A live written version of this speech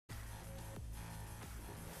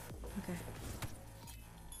Okay.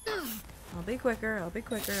 I'll be quicker, I'll be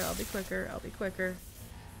quicker, I'll be quicker, I'll be quicker.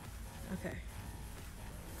 Okay.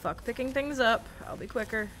 Fuck picking things up. I'll be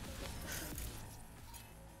quicker.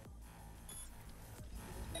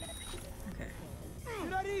 Okay.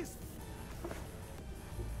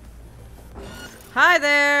 Hi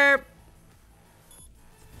there!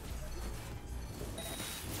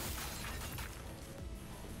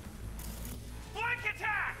 Flank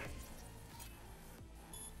attack!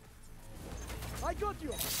 I got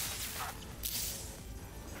you.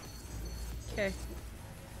 Okay.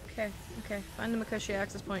 Okay, okay. Find the Mikoshi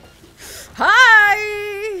access point.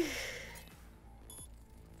 Hi!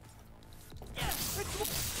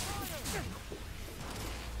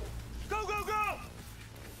 Go, go, go!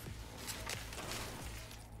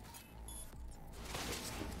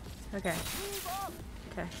 Okay.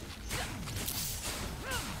 Okay.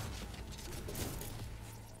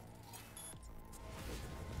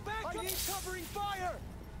 Back I need covering fire!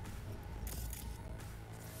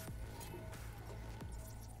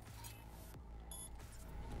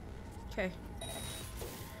 Okay.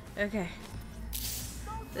 Okay.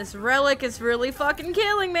 This relic is really fucking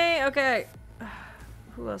killing me! Okay.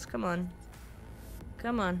 Who else? Come on.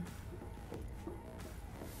 Come on.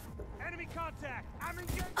 Enemy contact! I'm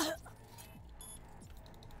engaged!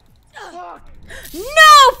 Fuck!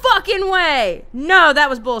 No fucking way! No, that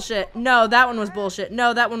was bullshit. No, that one was bullshit.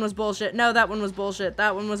 No, that one was bullshit. No, that one was bullshit.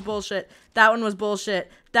 That one was bullshit. That one was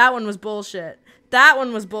bullshit. That one was bullshit. That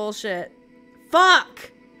one was bullshit.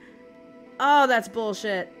 Fuck! Oh, that's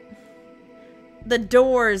bullshit. The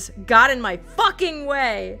doors got in my fucking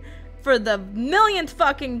way for the millionth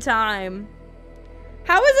fucking time.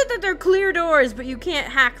 How is it that they're clear doors, but you can't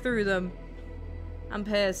hack through them? I'm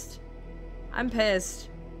pissed. I'm pissed.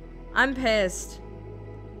 I'm pissed.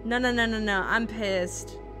 No, no, no, no, no. I'm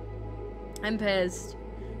pissed. I'm pissed.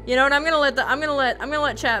 You know what? I'm gonna let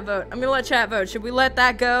chat vote. I'm gonna let chat vote. Should we let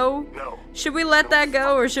that go? No. Should we let that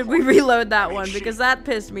go, or should we reload that one? Because that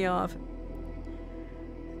pissed me off.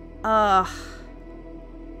 Do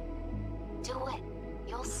it.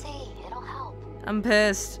 You'll see. It'll help. I'm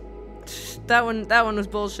pissed. That one was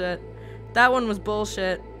bullshit. That one was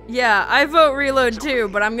bullshit. Yeah, I vote reload too,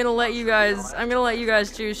 but I'm gonna let you guys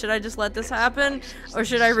choose. Should I just let this happen, or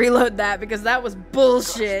should I reload that? Because that was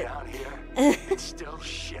bullshit. It's still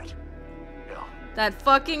shit. No. That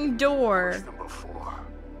fucking door.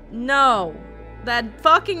 No. That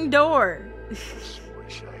fucking door.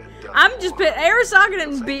 I'm just pissed. Arasaka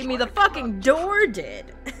didn't beat me, the fucking door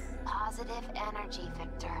did. Positive energy,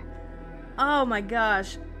 Victor. Oh my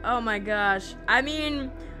gosh. Oh my gosh. I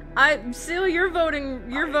mean, you're voting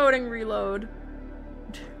reload.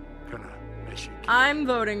 Gonna miss you. I'm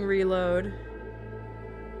voting reload.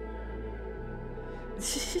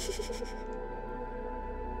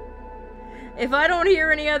 If I don't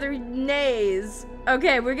hear any other nays.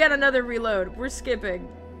 Okay, we got another reload. We're skipping.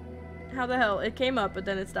 How the hell? It came up, but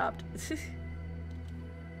then it stopped.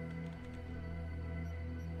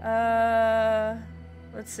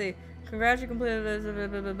 Let's see. Congrats, you completed.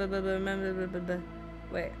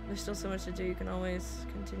 Wait, there's still so much to do. You can always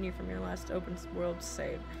continue from your last open world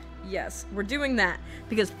save. Yes, we're doing that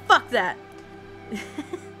because fuck that.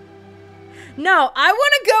 No, I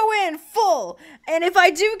want to go in full, and if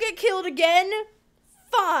I do get killed again,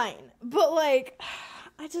 fine. But like,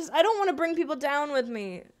 I don't want to bring people down with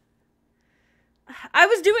me. I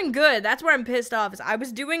was doing good. That's where I'm pissed off. Is I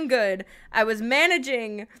was doing good. I was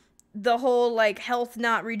managing the whole like health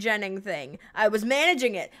not regenning thing. I was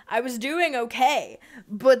managing it. I was doing okay.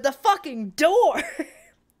 But the fucking door.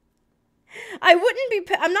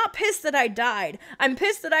 I'm not pissed that I died. I'm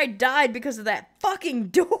pissed that I died because of that fucking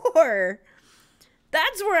door.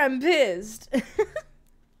 That's where I'm pissed.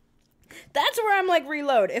 That's where I'm like,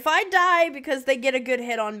 reload. If I die because they get a good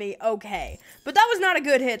hit on me, okay. But that was not a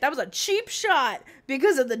good hit. That was a cheap shot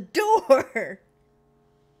because of the door.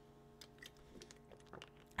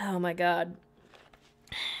 Oh my god.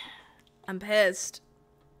 I'm pissed.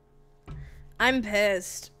 I'm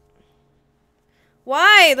pissed.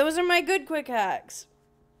 Why? Those are my good quick hacks.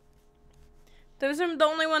 Those are the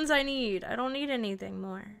only ones I need. I don't need anything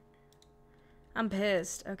more. I'm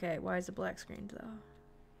pissed. Okay, why is it black screened though?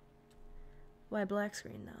 Why black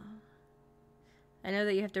screen though? I know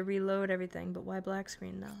that you have to reload everything, but why black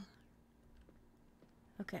screen though?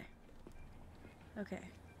 Okay. Okay.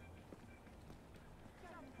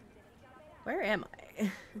 Where am I?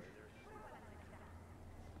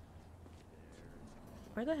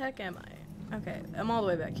 Where the heck am I? Okay, I'm all the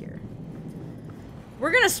way back here.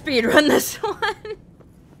 We're gonna speedrun this one.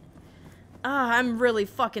 Ah, I'm really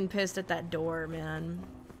fucking pissed at that door, man.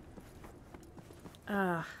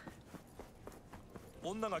 Ah.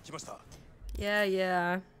 女が来ました。 Yeah,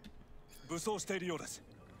 yeah. 武装しているようです。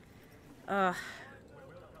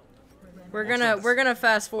 We're gonna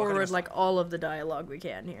fast forward like all of the dialogue we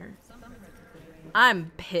can here.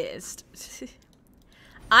 I'm pissed.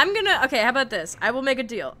 Okay, how about this? I will make a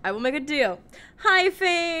deal. Hi,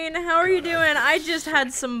 Fane. How are you doing? I just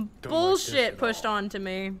had some bullshit pushed onto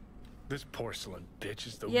me. This porcelain bitch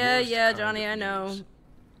is the Yeah, worst yeah, kind Johnny, of I know. news.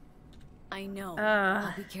 I know.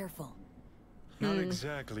 I'll be careful. Not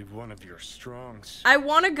exactly one of your strongs. I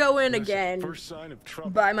want to go in Listen, again first sign of trouble,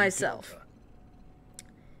 by you myself. Delta.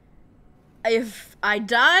 If I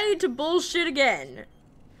die to bullshit again,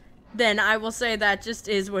 then I will say that just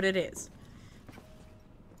is what it is.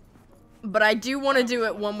 But I do want to do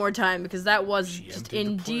it one more time because that was just emptied the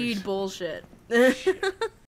indeed place. bullshit.